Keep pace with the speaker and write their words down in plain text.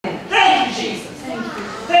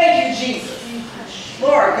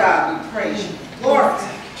God, we praise you. Lord,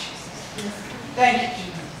 thank you,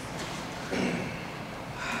 Jesus.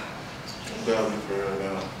 God, we pray right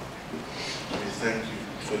now. We thank you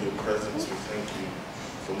for your presence. We thank you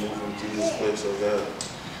for moving through this place, oh God.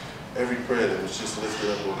 Every prayer that was just lifted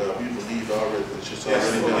up, oh God, we believe already that you're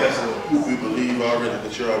already done. Yes. We believe already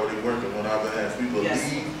that you're already working on our behalf. We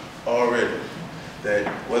believe already that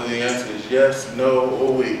whether the answer is yes, no,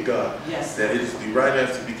 or wait, God, that it is the right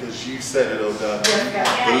answer because you said it, oh God. Believe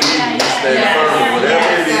me, stand firm,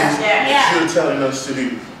 whatever it is that you're telling us to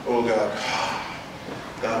do, oh God.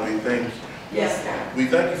 God, we thank you. Yes, God. We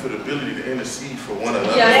thank you for the ability to intercede for one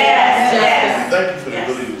another. Yes. We thank you for the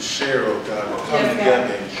ability to share, oh God, and come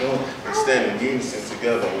together and join and stand in unison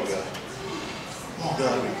together, oh God. Oh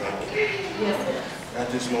God, we thank you. Yes,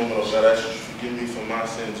 At this moment, oh God, I ask you to forgive me for my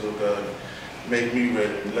sins, oh God. Make me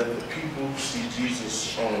ready. Let the people see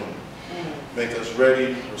Jesus on me. Make us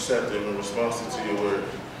ready, receptive, and responsive to your word.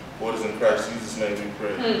 What is in Christ Jesus' name we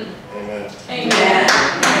pray. Amen. Amen. Amen.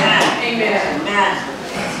 Amen. Amen.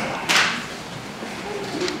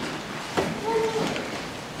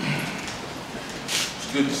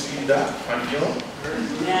 Good to see you, Doc. How you doing?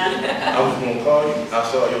 Yeah. I was going to call you. I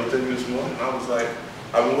saw your thing this morning. I was like,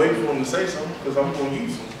 I've been waiting for him to say something because I'm going to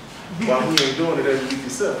use him while he ain't doing it every week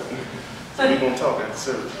himself. So we're going to talk after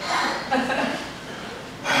service.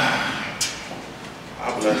 I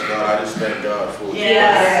bless God. I just thank God for it.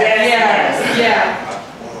 Yes.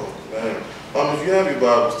 Oh, man. If you have your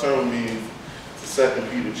Bibles, turn with me to 2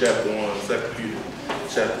 Peter chapter 1. 2 Peter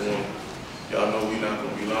chapter 1. Y'all know we're not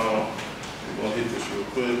going to be long. We're going to hit this real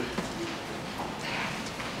quick.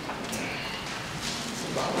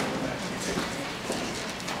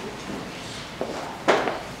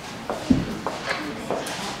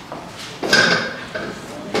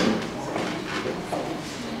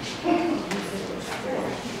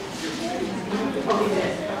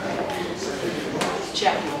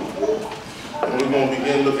 And we're going to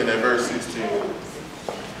begin looking at verse 16.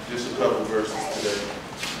 Just a couple verses today.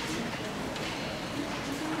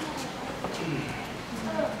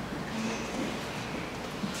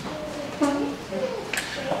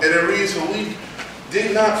 And it reads, "For we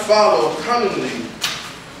did not follow cunningly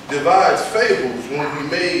devised fables when we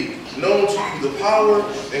made known to you the power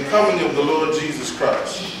and coming of the Lord Jesus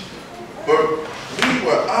Christ. But we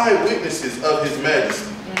were eyewitnesses of his majesty.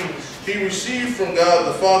 He received from God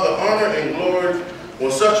the Father honor and glory when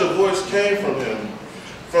such a voice came from him,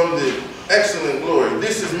 from the excellent glory.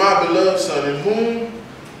 This is my beloved Son, in whom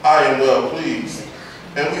I am well pleased.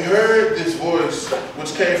 And we heard this voice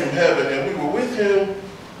which came from heaven, and we were with him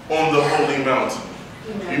on the holy mountain."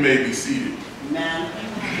 You may be seated. Amen.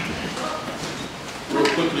 Real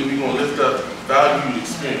quickly, we're going to lift up valued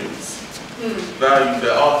experience. Value,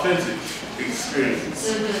 the authentic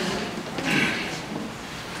experience.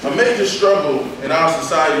 A major struggle in our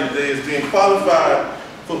society today is being qualified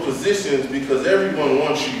for positions because everyone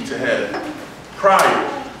wants you to have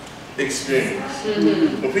prior experience.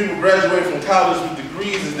 When people graduate from college with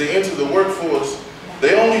degrees, as they enter the workforce,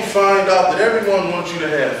 they only find out that everyone wants you to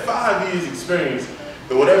have 5 years experience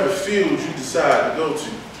in whatever field you decide to go to.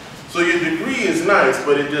 So your degree is nice,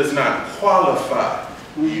 but it does not qualify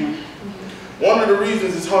you. One of the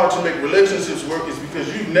reasons it's hard to make relationships work is because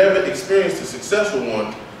you've never experienced a successful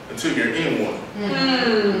one until you're in one.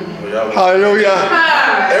 Hallelujah.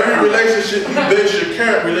 Every relationship you base your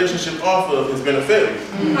current relationship off of has been a failure.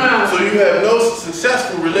 So you have no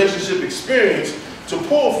successful relationship experience to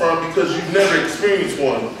pull from because you've never experienced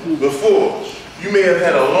one before. You may have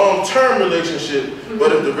had a long-term relationship,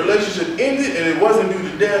 but if the relationship ended and it wasn't due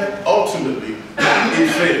to death, ultimately it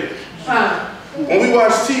failed. When we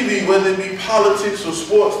watch TV, whether it be politics or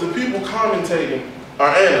sports, the people commentating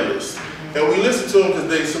are analysts. And we listen to them because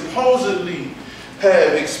they supposedly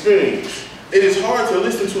have experience. It is hard to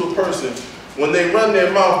listen to a person when they run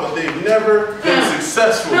their mouth, but they've never been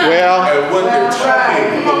successful at what they're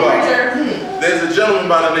talking about. There's a gentleman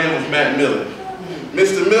by the name of Matt Millen.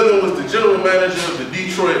 Mr. Millen was the general manager of the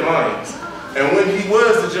Detroit Lions. And when he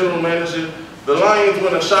was the general manager, the Lions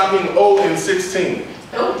went a shocking 0-16.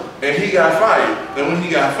 And he got fired. And when he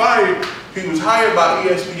got fired, he was hired by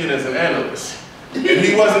ESPN as an analyst. And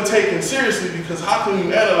he wasn't taken seriously because how can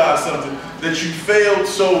you analyze something that you failed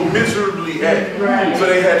so miserably at? So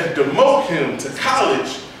they had to demote him to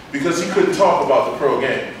college because he couldn't talk about the pro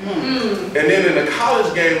game. And then in the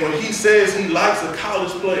college game, when he says he likes a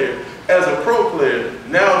college player as a pro player,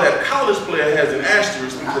 now that college player has an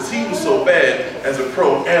asterisk because he was so bad as a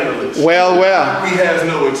pro analyst. He has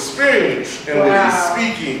no experience in what he's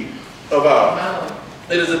speaking about.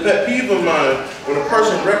 It is a pet peeve of mine when a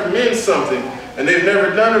person recommends something and they've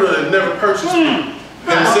never done it or they've never purchased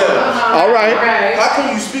themselves. All right. How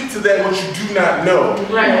can you speak to that what you do not know?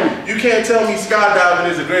 You can't tell me skydiving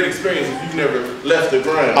is a great experience if you've never left the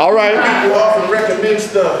ground. All right. People often recommend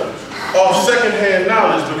stuff off secondhand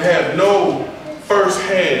knowledge but have no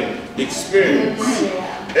first-hand experience.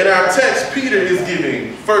 In our text, Peter is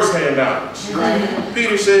giving first-hand knowledge.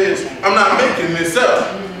 Peter says, I'm not making this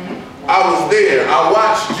up. I was there. I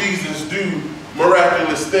watched Jesus do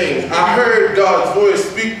miraculous things. I heard God's voice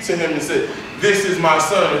speak to him and said, this is my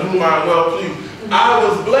son in whom I am well pleased. I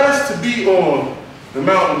was blessed to be on the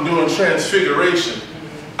mountain doing transfiguration.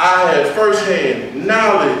 I had first-hand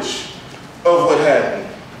knowledge of what happened.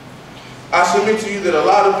 I submit to you that a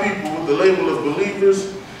lot of people with the label of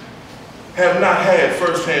believers have not had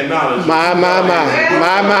first-hand knowledge and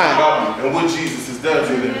what Jesus has done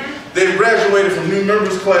for them. They've graduated from new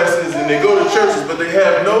members classes and they go to churches, but they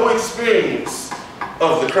have no experience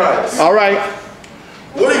of the Christ. All right.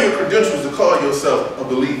 What are your credentials to call yourself a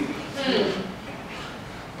believer?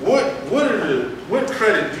 What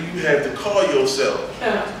credit do you have to call yourself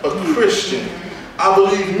a Christian? I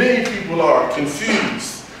believe many people are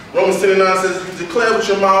confused. Romans 10:9 says, if you declare with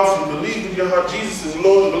your mouth and believe in your heart Jesus is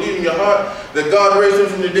Lord, and believe in your heart that God raised him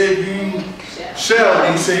from the dead, you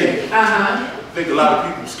shall be saved. I think a lot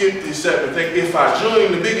of people skip this step and think, if I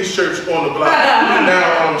join the biggest church on the block,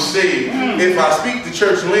 now I'm saved. If I speak the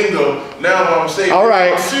church lingo, now I'm saved. All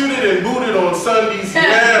right. If I'm suited and booted on Sundays,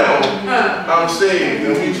 now I'm saved.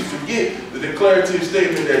 And we forget the declarative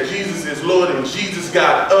statement that Jesus is Lord and Jesus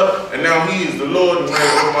got up and now he is the Lord and Lord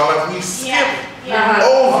of my life. We skip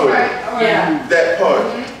over that part.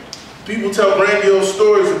 People tell grandiose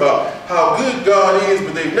stories about how good God is,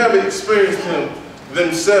 but they've never experienced him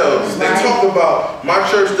themselves. They talk about my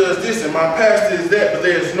church does this and my pastor is that, but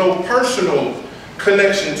there's no personal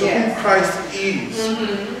connection to who Christ is.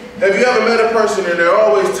 Have you ever met a person and they're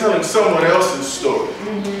always telling someone else's story?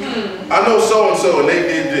 I know so-and-so and they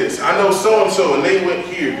did this. I know so-and-so and they went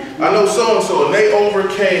here. I know so-and-so and they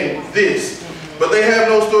overcame this. But they have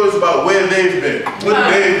no stories about where they've been, what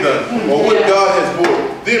they've done, or what God has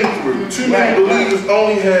brought them through. Too many believers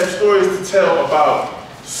only have stories to tell about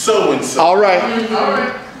so-and-so. All right.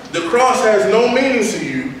 The cross has no meaning to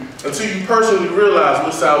you until you personally realize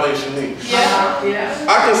what salvation means.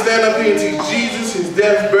 I can stand up here and teach Jesus, his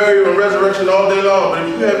death, burial, and resurrection all day long, but if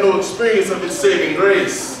you have no experience of his saving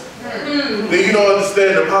grace, then you don't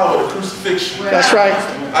understand the power of the crucifixion. That's right.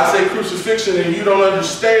 I say crucifixion and you don't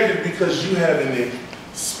understand it because you haven't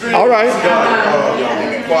experienced All right. God. Oh, y'all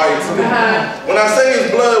be quiet today. When I say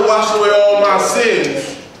his blood washed away all my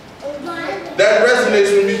sins, that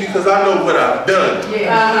resonates with me because I know what I've done.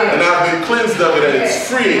 And I've been cleansed of it and it's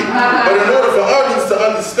free. But in order for others to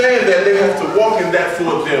understand that, they have to walk in that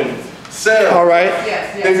for themselves. All right.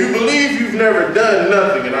 If you believe you've never done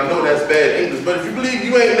nothing, and I know that's bad English, but if you believe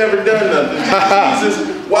you ain't never done nothing, Jesus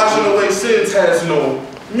washing away sins has no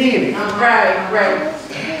meaning.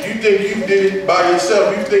 You think you did it by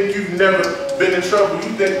yourself. You think you've never been in trouble.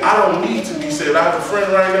 You think I don't need to be saved. I have a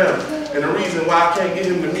friend right now. And the reason why I can't get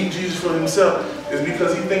him to meet Jesus for himself is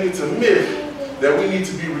because he thinks it's a myth that we need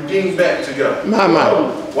to be redeemed back to God.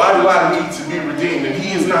 Why do I need to be redeemed? And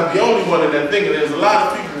he is not the only one in that thinking. There's a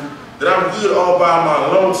lot of people that I'm good all by my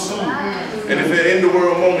lonesome. And if an end of the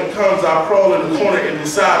world moment comes, I'll crawl in the corner and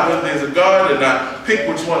decide whether there's a God and I pick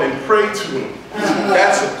which one and pray to him.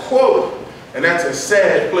 That's a quote. And that's a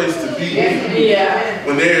sad place to be in.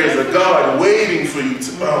 When there is a God waiting for you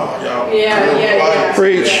to,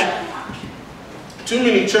 Preach. Too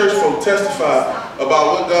many church folk testify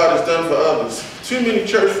about what God has done for others. Too many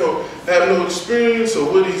church folk have no experience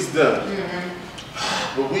of what he's done.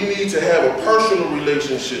 But we need to have a personal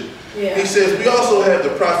relationship. He says we also have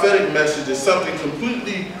the prophetic message as something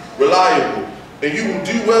completely reliable. And you will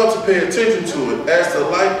do well to pay attention to it as the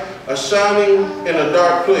light a shining in a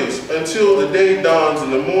dark place until the day dawns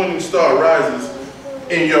and the morning star rises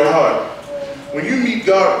in your heart. When you meet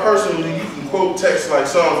God personally, you can quote texts like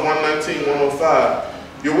Psalms 119,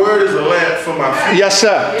 105. Your word is a lamp for my feet. Yes,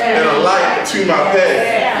 sir. And a light to my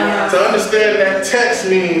path. To understand that text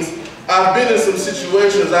means I've been in some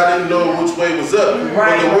situations I didn't know which way was up.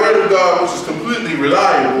 But the word of God, which is completely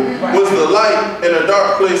reliable, was the light in a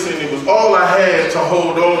dark place, and it was all I had to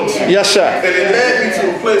hold on to. Yes, sir. And it led me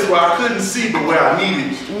to a place where I couldn't see but where I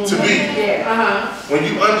needed to be. When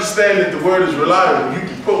you understand that the word is reliable, you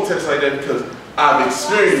can quote text like that because I've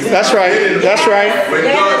experienced it. That's right. That's right. When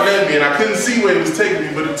God led me and I couldn't see where he was taking me,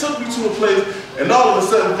 but it took me to a place and all of a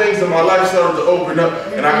sudden things in my life started to open up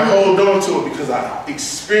and I can hold on to it because I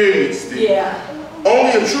experienced it.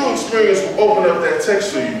 Only a true experience will open up that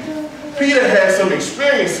text for you. Peter had some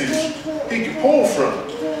experiences he could pull from.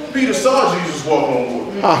 Peter Peter saw Jesus walk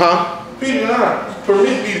on water. Peter and I,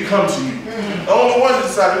 permit me to come to you. The only one that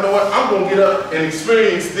decided, you know what, I'm going to get up and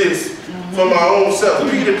experience this for my own self.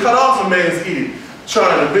 Peter cut off a man's ear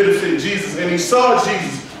trying to benefit Jesus, and he saw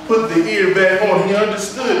Jesus put the ear back on. He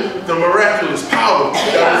understood the miraculous power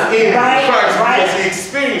that was in Christ because he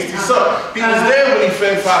experienced. He saw. He was there when he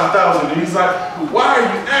fed 5,000, and he's like, why are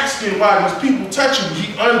you asking why these people touch you?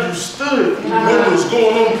 He understood what was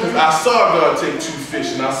going on because I saw God take 2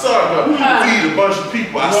 fish, and I saw God feed a bunch of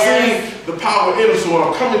people. I seen the power in him, so when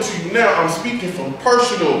I'm coming to you now, I'm speaking from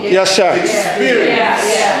personal experience.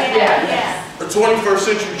 The 21st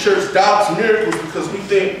century church doubts miracles because we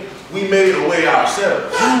think we made a way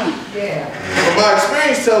ourselves. But my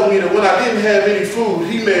experience tells me that when I didn't have any food,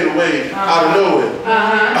 he made a way out of nowhere.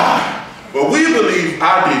 But we believe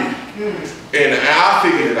I did. And I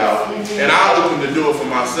figured it out. And I opened the door for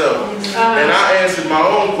myself. And I answered my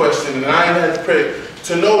own question, and I didn't have to pray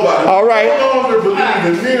to nobody. All right. I no longer believe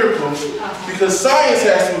in miracles because science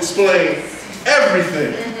has to explain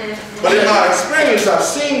everything. But in my experience, I've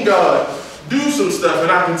seen God do some stuff,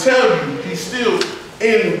 and I can tell you, he's still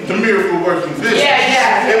in the miracle working business.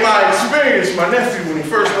 In my experience, my nephew, when he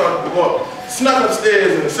first started to walk, snuck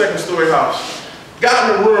upstairs in the 2nd story house, got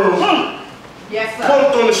in the room,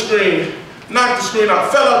 pumped on the screen, knocked the screen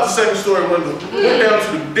out, fell out the 2nd story window, went down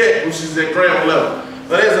to the deck, which is at ground level.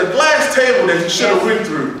 Now there's a glass table that he should have went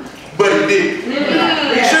through, but he didn't.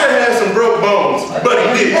 He should have had some broke bones, but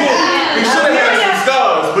he didn't. He should have had some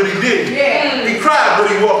scars, but he didn't. He cried, but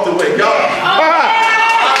he walked away. Y'all.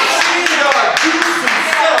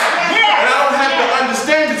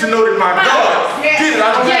 To know that my God did it.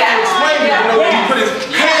 I don't have to explain it to know that he put his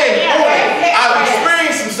hand on it. I've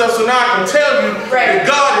experienced some stuff, so now I can tell you that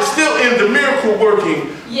God is still in the miracle working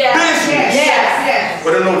business.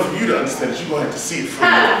 But in order for you to understand it, you're going to have to see it for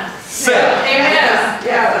yourself.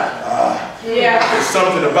 There's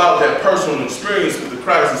something about that personal experience with the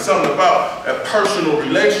Christ. There's something about that personal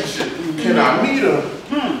relationship. Can I meet him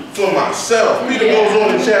for myself? Peter goes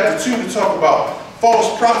on in chapter 2 to talk about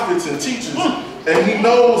false prophets and teachers. And he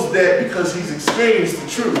knows that because he's experienced the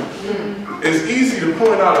truth. It's easy to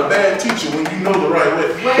point out a bad teacher when you know the right way.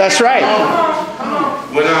 That's right.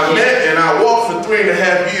 When I met and I walked for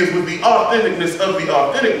 3.5 years with the authenticness of the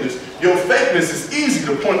authenticness, your fakeness is easy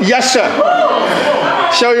to point out. Yes, sir.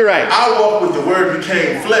 Show you right. I walk with the word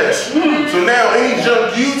became flesh. So now any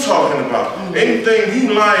junk you talking about, anything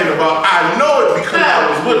you lying about, I know it because I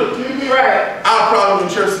was with him. Our problem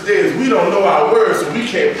in church today is we don't know our words, so we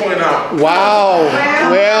can't point out. Wow.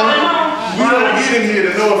 Well, we don't get in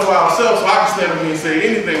here to know it for ourselves, so I can stand up here and say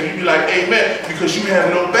anything. You be like, amen, because you have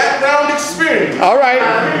no background experience. All right.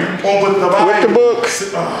 With the Bible. With the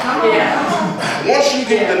books. Once you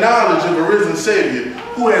get the knowledge of a risen Savior,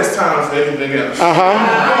 who has time for anything else?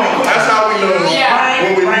 That's how we know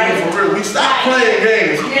when we're reading for real. We stop playing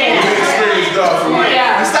games when we experience God for real.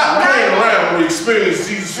 We stop playing around when we experience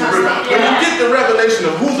Jesus for real. When you get the revelation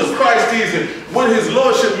of who the Christ is and what his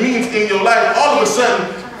lordship means in your life, all of a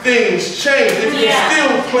sudden things change. If you're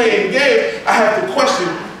still playing games, I have to question,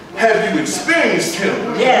 have you experienced him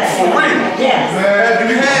for real? Have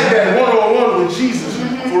you had that one-on-one with Jesus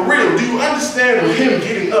for real? Do you understand what him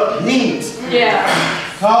getting up means? Do you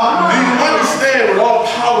understand what all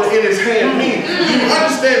power in his hand means? Do you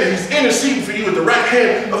understand that he's interceding for you at the right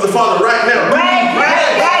hand of the Father right now?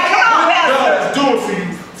 God is doing for you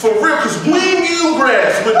for real, because when you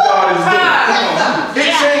grasp what God is doing, it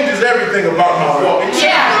changes everything about my walk. It changes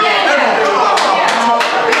everything about my talk.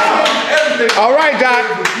 It changes everything. All right, Doc.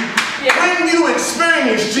 When you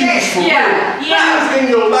experience Jesus for real, things in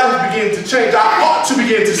your life begin to change. I ought to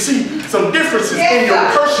begin to see some differences in your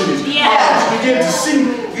personage. I ought to begin to see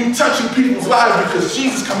you touching people's lives because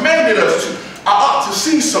Jesus commanded us to. I ought to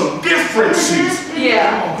see some differences. When you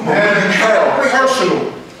have a personal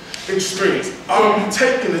experience. Are we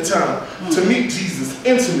taking the time to meet Jesus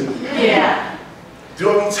intimately? Do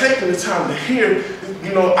I be taking the time to hear,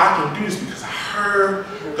 you know, I can do this because I heard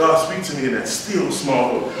God speak to me in that still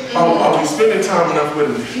small voice? Are we spending time enough with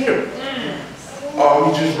him to hear him? Or are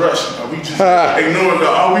we just rushing? Are we just ignoring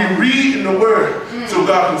God? Are we reading the word so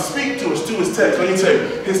God can speak to us through his text? Let me tell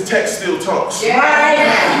you, his text still talks. I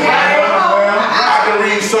can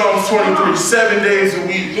read Psalms 23 7 days a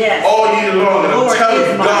week, all year long, and I'm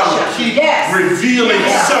telling you, God will keep revealing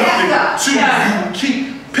something to you.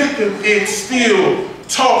 Keep picking, it still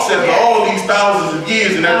talks after all these thousands of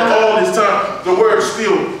years, and after all this time, the word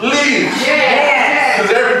still lives.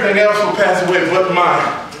 Because everything else will pass away but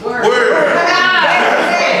my word.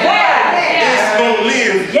 It's going to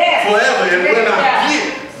live forever. And when I get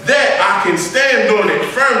that, I can stand on it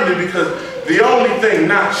firmly because The only thing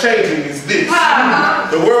not changing is this.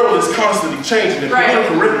 The world is constantly changing. The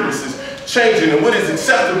political correctness is changing, and what is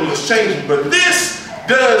acceptable is changing. But this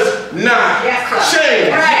does not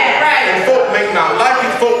change. And folk may not like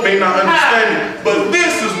it, folk may not understand it, but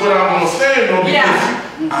this is what I'm going to stand on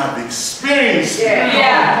because I've experienced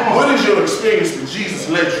it. What is your experience with Jesus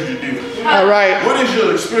led you to do? All right. What is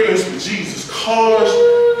your experience with Jesus caused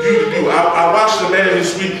you to do? I watched a man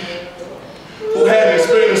this week who had an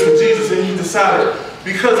experience with Jesus, and he decided,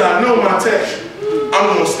 because I know my text,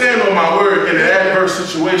 I'm going to stand on my word in an adverse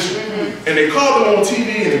situation. And they called him on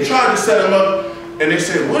TV and they tried to set him up, and they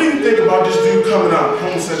said, what do you think about this dude coming out,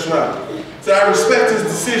 homosexuality? So I respect his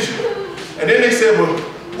decision. And then they said, well,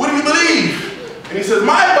 what do you believe? And he says,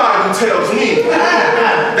 my Bible tells me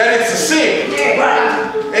that it's a sin.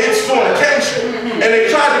 It's fornication. And they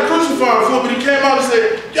tried to crucify him for it, but he came out and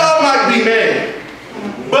said, y'all might be mad,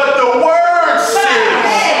 but the word says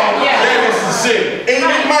that it's a sin. And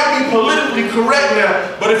it might be politically correct now,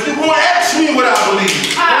 but if you're going to ask me what I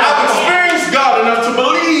believe, I've experienced God enough to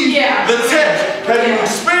believe the text. Have you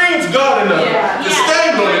experienced God enough to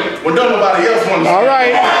stand on it when nobody else wants to? All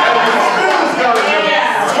right. Have you experienced God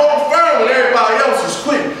enough to hold firm when everybody else is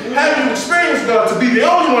quit? Have you experienced God to be the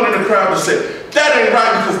only one in the crowd to say, that ain't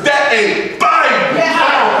right because that ain't Bible?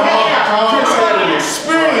 Chris had an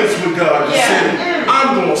experience with God that said,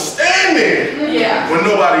 I'm going to stand there when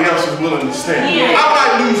nobody else is willing to stand. I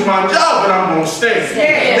might lose my job, but I'm going to stand.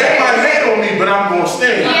 They might hate on me, but I'm going to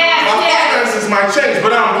stand. My finances might change,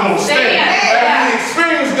 but I'm going to stand. Have we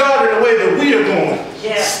experienced God in a way that we are going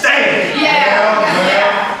to stand?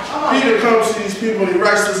 Peter comes to these people and he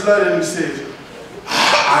writes this letter and he says,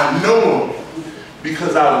 I know him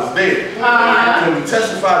because I was there. Can we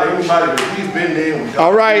testify to anybody that we've been there when God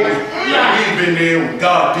All right. we've been there when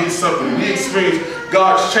God did something. We experienced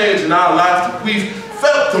God's change in our lives. We've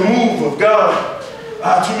felt the move of God.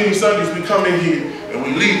 Too many Sundays we come in here and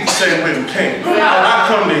we leave the same way we came. And I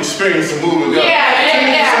come to experience the move of God. Too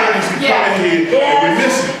many Sundays we come in here and we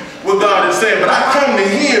miss what God is saying, but I come to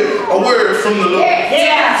hear a word from the Lord.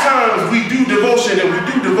 Sometimes we do devotion and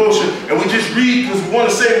we just read because we want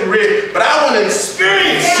to say we read, but I want to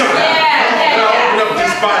experience something. And I open up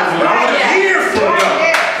this Bible and I want to hear from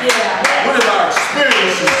God. What have our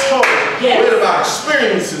experiences told? What have our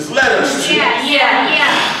experiences led us to?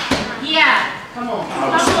 Come on.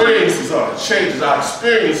 Our experiences are the changes. Our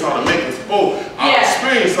experience ought to make us bold. Our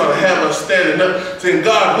experience ought to have us standing up saying,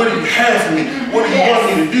 God, what do you have for me? What do you want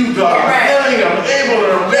me to do, God? I'm willing, I'm able,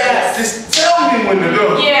 and I'm ready. Just tell me when to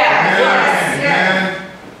go.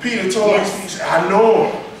 Peter told us, he said, I know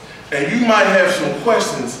him. And you might have some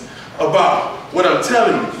questions about what I'm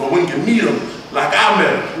telling you, but when you meet him like I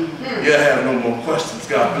met him, you'll have no more questions.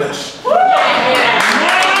 God bless you.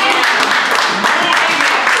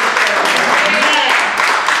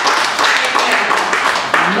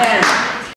 Amen.